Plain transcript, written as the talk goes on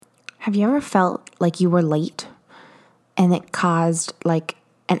Have you ever felt like you were late and it caused like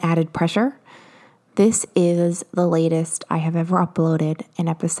an added pressure? This is the latest I have ever uploaded an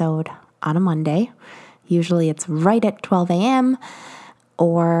episode on a Monday. Usually it's right at 12 a.m.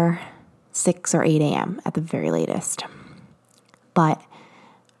 or 6 or 8 a.m. at the very latest. But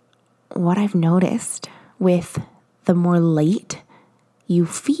what I've noticed with the more late you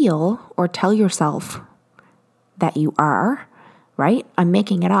feel or tell yourself that you are, right? I'm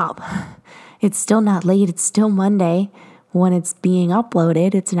making it up. It's still not late. It's still Monday. When it's being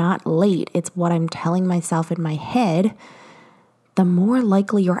uploaded, it's not late. It's what I'm telling myself in my head. The more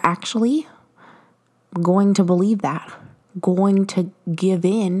likely you're actually going to believe that, going to give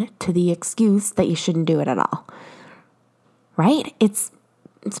in to the excuse that you shouldn't do it at all. Right? It's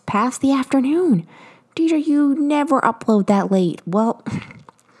past the afternoon. Deidre, you never upload that late. Well,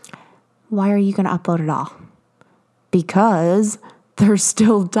 why are you going to upload at all? Because there's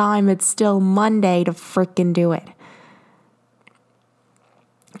still time. It's still Monday to freaking do it.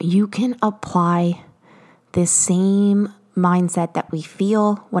 You can apply this same mindset that we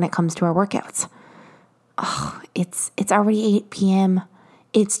feel when it comes to our workouts. Oh, it's already 8 p.m.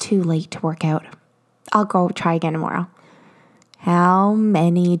 It's too late to work out. I'll go try again tomorrow. How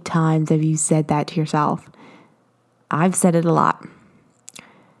many times have you said that to yourself? I've said it a lot.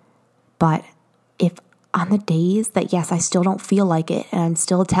 But if on the days that, yes, I still don't feel like it, and I'm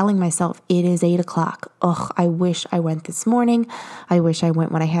still telling myself it is 8 o'clock. Ugh, I wish I went this morning. I wish I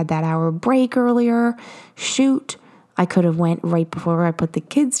went when I had that hour break earlier. Shoot, I could have went right before I put the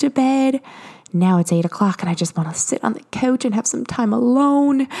kids to bed. Now it's 8 o'clock and I just want to sit on the couch and have some time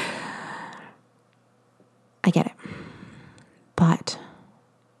alone. I get it. But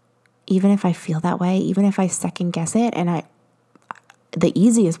even if I feel that way, even if I second guess it, and the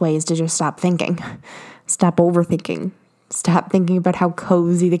easiest way is to just stop thinking. Stop overthinking. Stop thinking about how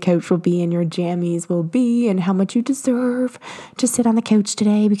cozy the couch will be and your jammies will be and how much you deserve to sit on the couch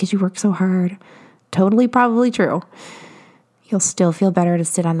today because you work so hard. Totally probably true. You'll still feel better to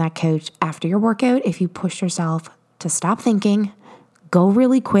sit on that couch after your workout if you push yourself to stop thinking, go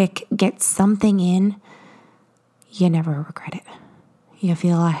really quick, get something in. You never regret it. You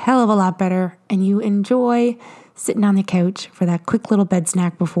feel a hell of a lot better and you enjoy sitting on the couch for that quick little bed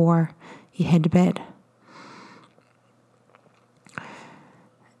snack before you head to bed.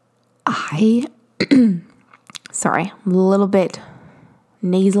 Sorry, a little bit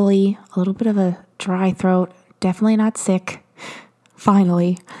nasally, a little bit of a dry throat, definitely not sick,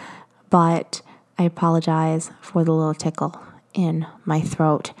 finally, but I apologize for the little tickle in my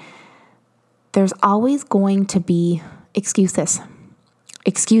throat. There's always going to be excuses.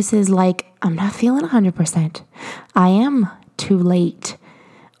 Excuses like, I'm not feeling 100%. I am too late.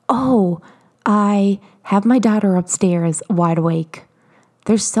 Oh, I have my daughter upstairs wide awake.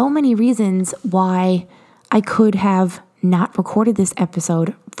 There's so many reasons why I could have not recorded this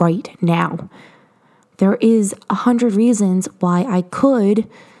episode right now. There is 100 reasons why I could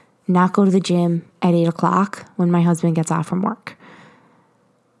not go to the gym at 8 o'clock when my husband gets off from work.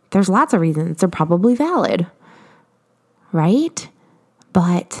 There's lots of reasons. They're probably valid, right?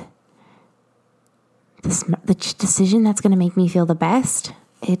 But the decision that's going to make me feel the best,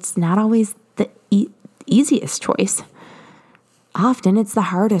 it's not always the easiest choice. Often it's the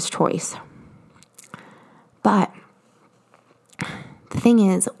hardest choice. But the thing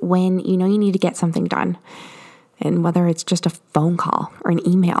is, when you know you need to get something done, and whether it's just a phone call or an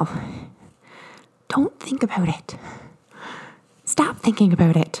email, don't think about it. Stop thinking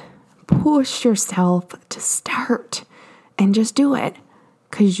about it. Push yourself to start and just do it,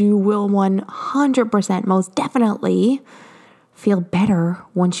 because you will 100% most definitely feel better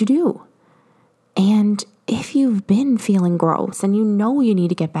once you do. And if you've been feeling gross and you know you need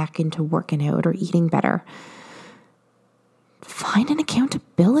to get back into working out or eating better, find an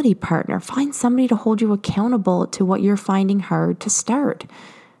accountability partner. Find somebody to hold you accountable to what you're finding hard to start.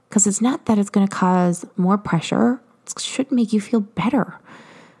 Because it's not that it's going to cause more pressure. It should make you feel better.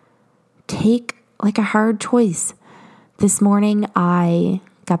 Take like a hard choice. This morning I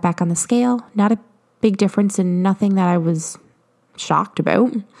got back on the scale. Not a big difference and nothing that I was shocked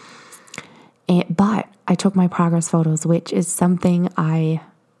about. But I took my progress photos, which is something I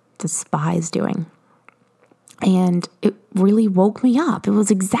despise doing. And it really woke me up. It was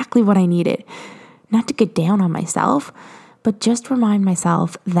exactly what I needed. Not to get down on myself, but just remind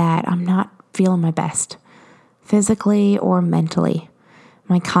myself that I'm not feeling my best, physically or mentally.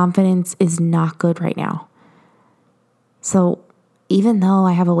 My confidence is not good right now. So even though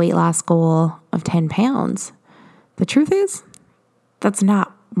I have a weight loss goal of 10 pounds, the truth is, that's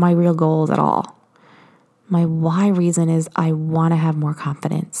not my real goals at all. My why reason is I want to have more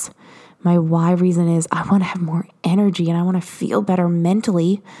confidence. My why reason is I want to have more energy and I want to feel better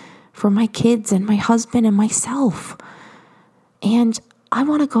mentally for my kids and my husband and myself. And I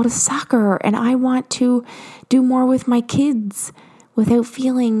want to go to soccer and I want to do more with my kids without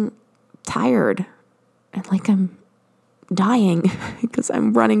feeling tired and like I'm dying because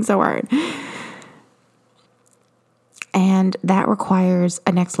I'm running so hard. And that requires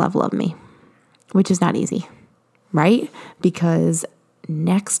a next level of me, which is not easy, right? Because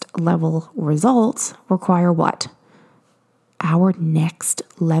next level results require what? Our next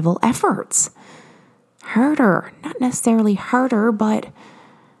level efforts. Harder, not necessarily harder, but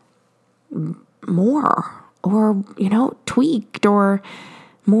more or, tweaked or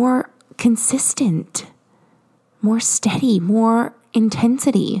more consistent, more steady, more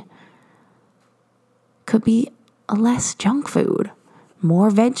intensity. Could be less junk food, more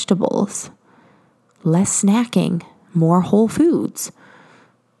vegetables, less snacking, more whole foods,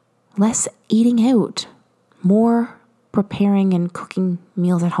 less eating out, more preparing and cooking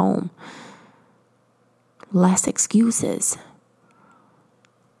meals at home, less excuses,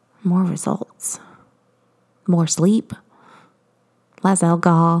 more results, more sleep, less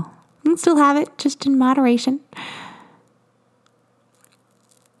alcohol. You can still have it, just in moderation.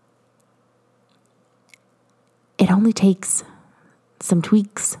 It only takes some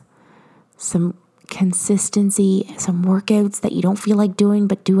tweaks, some consistency, some workouts that you don't feel like doing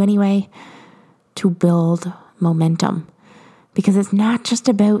but do anyway to build momentum. Because it's not just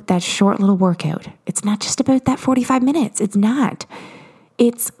about that short little workout. It's not just about that 45 minutes. It's not.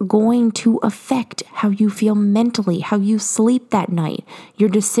 It's going to affect how you feel mentally, how you sleep that night, your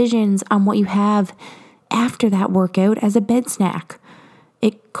decisions on what you have after that workout as a bed snack.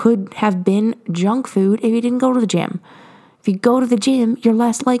 It could have been junk food if you didn't go to the gym. If you go to the gym, you're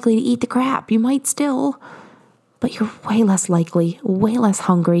less likely to eat the crap. You might still, but you're way less likely, way less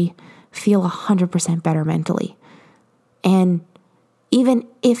hungry, feel 100% better mentally. And even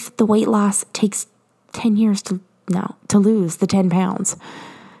if the weight loss takes 10 years to lose the 10 pounds,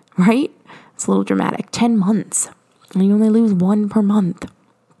 right? It's a little dramatic. 10 months, and you only lose 1 per month.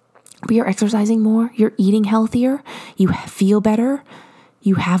 But you're exercising more, you're eating healthier, you feel better,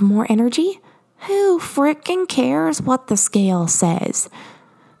 you have more energy. Who freaking cares what the scale says?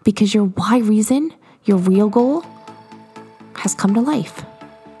 Because your why reason, your real goal, has come to life.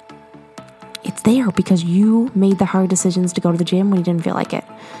 It's there because you made the hard decisions to go to the gym when you didn't feel like it,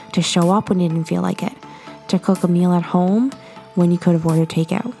 to show up when you didn't feel like it, to cook a meal at home when you could have ordered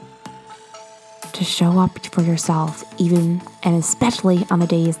takeout, to show up for yourself even and especially on the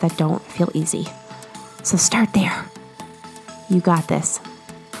days that don't feel easy. So start there. You got this.